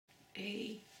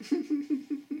Hey.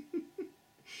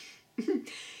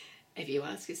 If you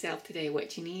ask yourself today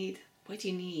what you need, what do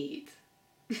you need?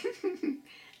 I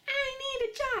need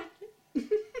a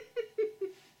chocolate.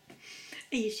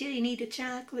 Are you sure you need a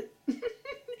chocolate? Yes,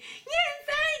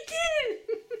 I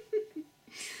do.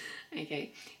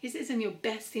 Okay, is this in your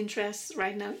best interest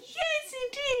right now? Yes,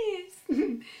 it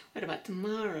is. What about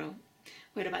tomorrow?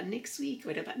 What about next week?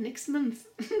 What about next month?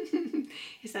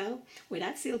 Would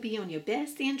that still be on your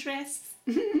best interests?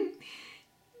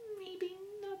 Maybe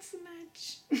not so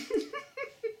much.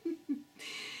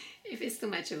 If it's too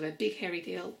much of a big hairy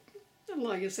tale,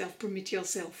 allow yourself, permit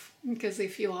yourself. Because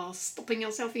if you are stopping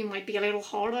yourself, it might be a little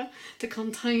harder to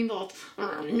contain that.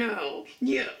 Oh, no,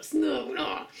 yes, no,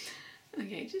 no.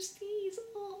 Okay, just ease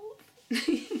off.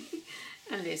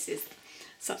 Unless it's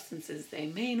substances, they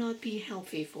may not be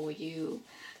healthy for you,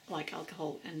 like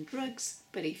alcohol and drugs.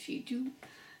 But if you do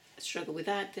struggle with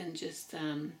that, then just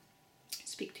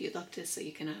speak to your doctor so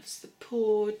you can have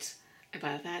support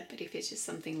about that. But if it's just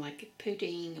something like a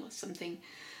pudding or something,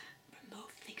 remove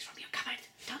things from your cupboard.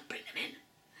 Don't bring them in.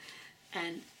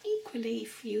 And equally,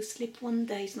 if you sleep one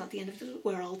day, it's not the end of the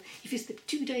world. If you sleep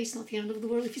 2 days, it's not the end of the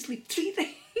world. If you sleep 3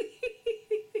 days,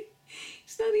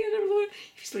 it's not the end of the world.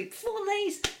 If you sleep 4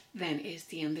 days, then it's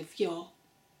the end of your...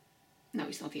 No,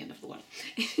 it's not the end of the world.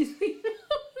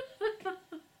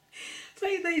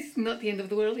 5 days, not the end of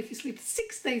the world. If you sleep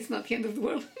 6 days, not the end of the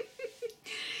world.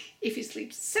 If you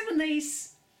sleep 7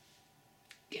 days,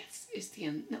 yes, it's the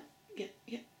end. No,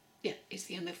 yeah, it's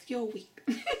the end of your week.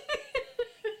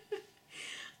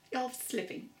 Of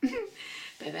sleeping.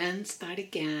 But then start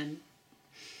again.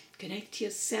 Connect to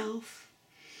yourself.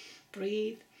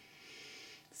 Breathe.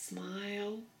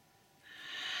 Smile.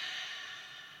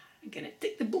 I'm gonna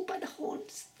take the bull by the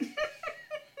horns.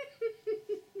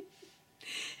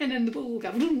 And then the bull will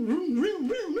go vroom, vroom, vroom,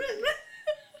 vroom, vroom.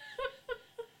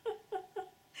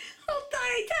 All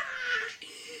tight.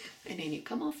 And then you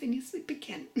come off and you sleep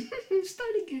again.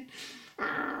 Start again.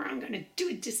 I'm gonna do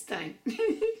it this time.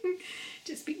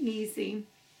 Just be easy.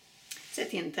 Set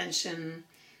the intention.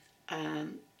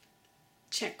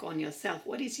 Check on yourself.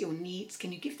 What is your needs?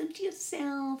 Can you give them to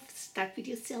yourself? Start with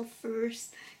yourself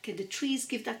first. Can the trees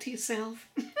give that to yourself?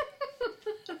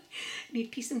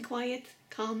 Need peace and quiet,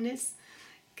 calmness?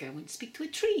 Go and speak to a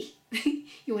tree.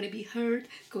 You want to be heard?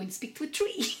 Go and speak to a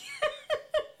tree.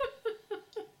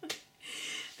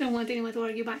 Don't want anyone to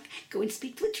argue back? Go and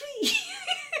speak to a tree.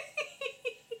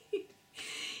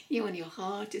 You want your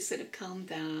heart to sort of calm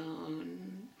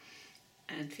down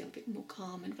and feel a bit more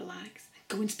calm and relaxed?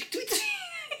 Go and speak to a tree.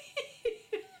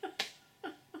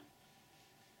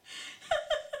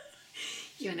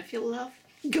 You want to feel love?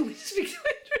 Go and speak to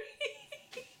a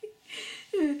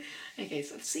tree. Okay,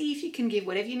 so see if you can give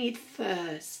whatever you need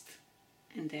first.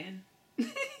 And then...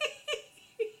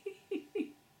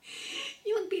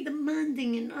 You won't be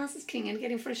demanding and asking and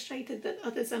getting frustrated that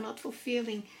others are not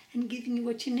fulfilling and giving you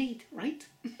what you need, right?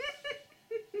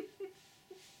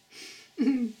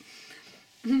 And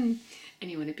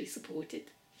you want to be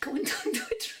supported. Go and talk to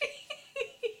a tree.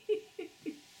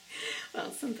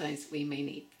 Well, sometimes we may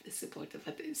need the support of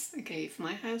others. Okay, if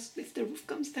my house, if the roof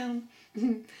comes down,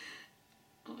 oh,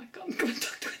 I can't go and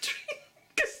talk to a tree.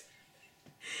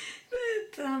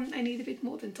 But I need a bit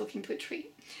more than talking to a tree.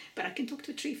 But I can talk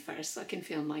to a tree first so I can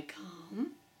feel my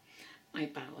calm, my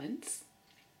balance,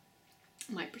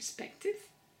 my perspective.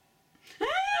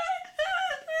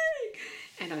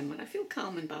 And then when I feel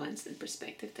calm and balanced and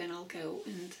perspective, then I'll go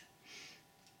and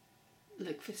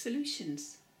look for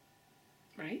solutions,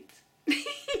 right?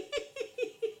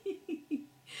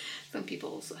 Some people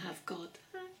also have God.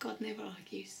 God never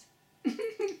argues.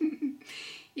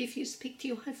 If you speak to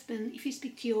your husband, if you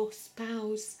speak to your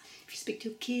spouse, if you speak to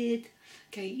your kid,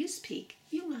 okay, you speak,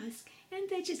 you ask, and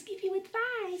they just give you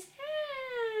advice.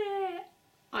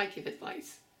 I give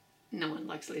advice. No one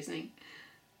likes listening.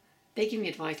 They give me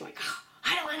advice like, oh,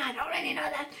 I don't already know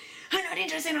that. I'm not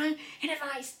interested in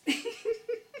advice.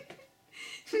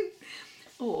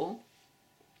 Or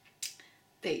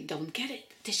they don't get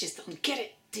it. They just don't get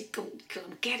it. They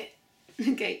don't get it.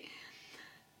 Okay.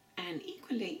 And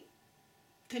equally,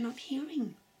 they're not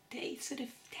hearing. They're sort of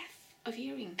deaf of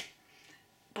hearing.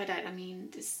 By that I mean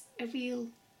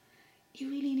you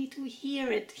really need to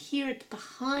hear it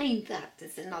behind that.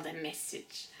 There's another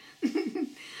message.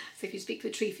 So if you speak to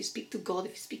a tree, if you speak to God,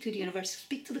 if you speak to the universe,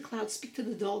 speak to the clouds, speak to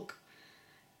the dog,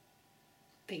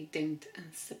 they don't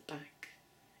answer back.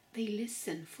 They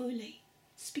listen fully.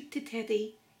 Speak to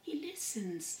Teddy, he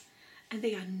listens. And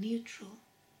they are neutral.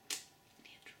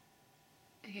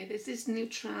 Okay, there's this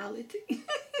neutrality.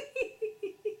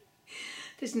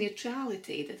 This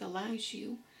neutrality that allows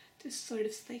you to sort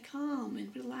of stay calm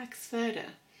and relax further.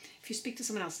 If you speak to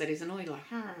someone else that is annoyed,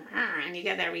 like, and you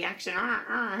get that reaction,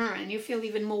 and you feel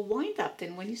even more wind up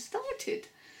than when you started.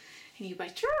 And you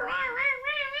bite.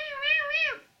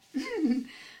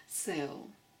 So,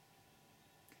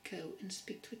 go and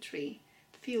speak to a tree.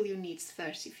 Feel your needs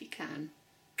first if you can.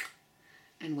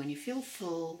 And when you feel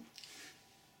full,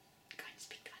 go and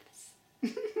speak to others.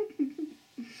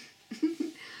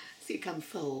 So you come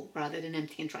full rather than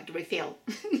empty and trying to refill.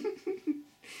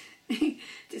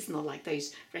 It's not like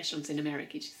those restaurants in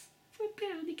America. You just, for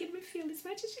 £1 you can refill as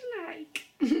much as you like.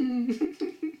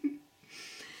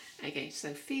 Okay,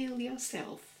 so feel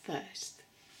yourself first.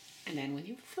 And then when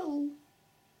you're full,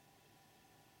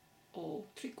 or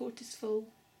 3/4 full,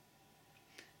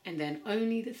 and then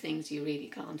only the things you really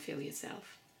can't feel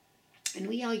yourself. And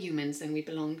we are humans and we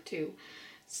belong to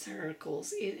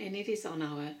circles, and it is on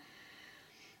our,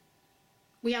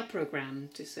 we are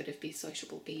programmed to sort of be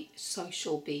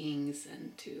social beings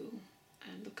and to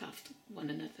look after one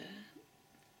another.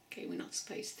 Okay, we're not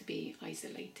supposed to be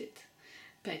isolated,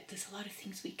 but there's a lot of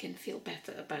things we can feel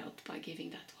better about by giving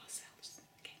that to ourselves.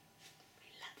 Okay,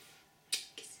 love,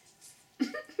 kisses.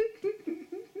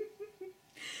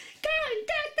 Go and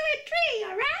talk to a tree,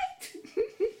 all right?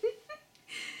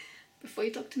 Before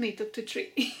you talk to me, talk to a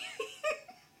tree.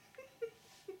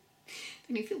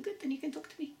 When you feel good, then you can talk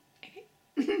to me. Okay?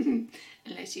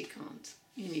 Unless you can't.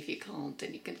 And if you can't,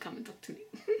 then you can come and talk to me.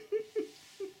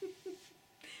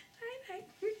 Bye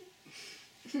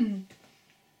bye.